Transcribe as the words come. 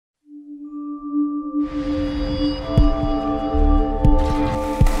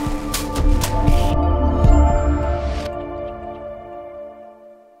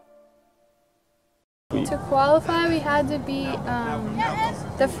we had to beat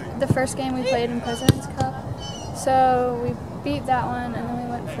the first game we played in President's Cup. So we beat that one, and then we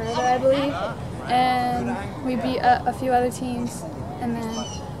went further, I believe. And we beat a few other teams, and then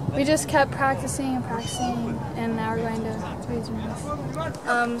we just kept practicing and practicing, and now we're going to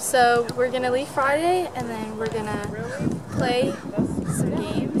regionals. So we're going to leave Friday, and then we're going to play some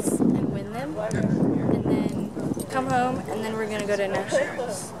games and win them, and then come home, and then we're going to go to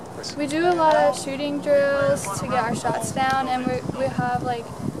nationals. We do a lot of shooting drills to get our shots down, and we have like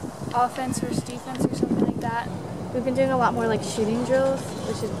offense versus defense or something like that. We've been doing a lot more like shooting drills,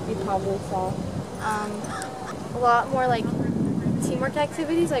 which you probably saw. A lot more like teamwork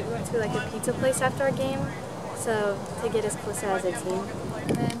activities, like we went to like a pizza place after our game, so to get us closer as a team.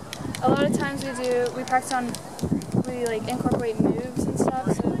 And then a lot of times we practice on, we like incorporate moves and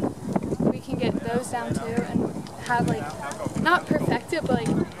stuff, so we can get those down too and have like, not perfect it, but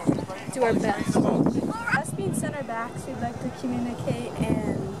like do our best. Us being center backs, we'd like to communicate,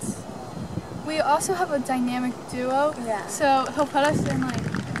 and we also have a dynamic duo. Yeah. So he'll put us in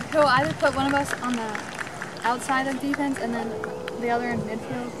like, he'll either put one of us on the outside of defense and then the other in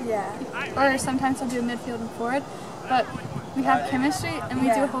midfield. Yeah. Or sometimes he'll do midfield and forward. But we have chemistry, and we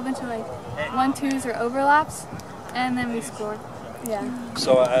do a whole bunch of like 1-2s or overlaps, and then we score. Yeah.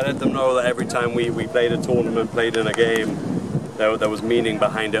 So I let them know that every time we played a tournament, played in a game, there was meaning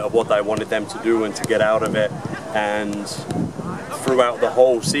behind it of what I wanted them to do and to get out of it. And throughout the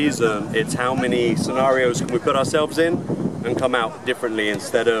whole season, it's how many scenarios can we put ourselves in and come out differently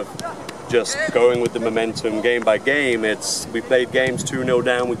instead of just going with the momentum game by game. We played games 2-0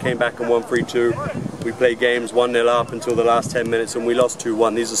 down, we came back and won 3-2. We played games 1-0 up until the last 10 minutes and we lost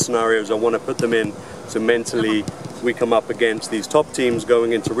 2-1. These are scenarios I want to put them in so mentally we come up against these top teams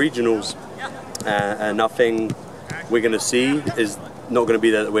going into regionals, and nothing we're going to see is not going to be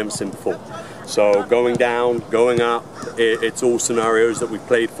there that we haven't seen before. So going down, going up, it's all scenarios that we've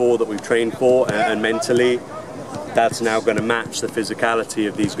played for, that we've trained for, and mentally that's now going to match the physicality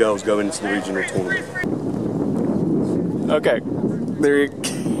of these girls going into the regional tournament. Okay, there you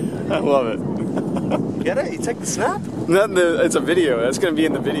I love it. Get it? You take the snap? It's a video, that's going to be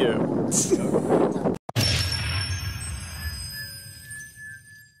in the video.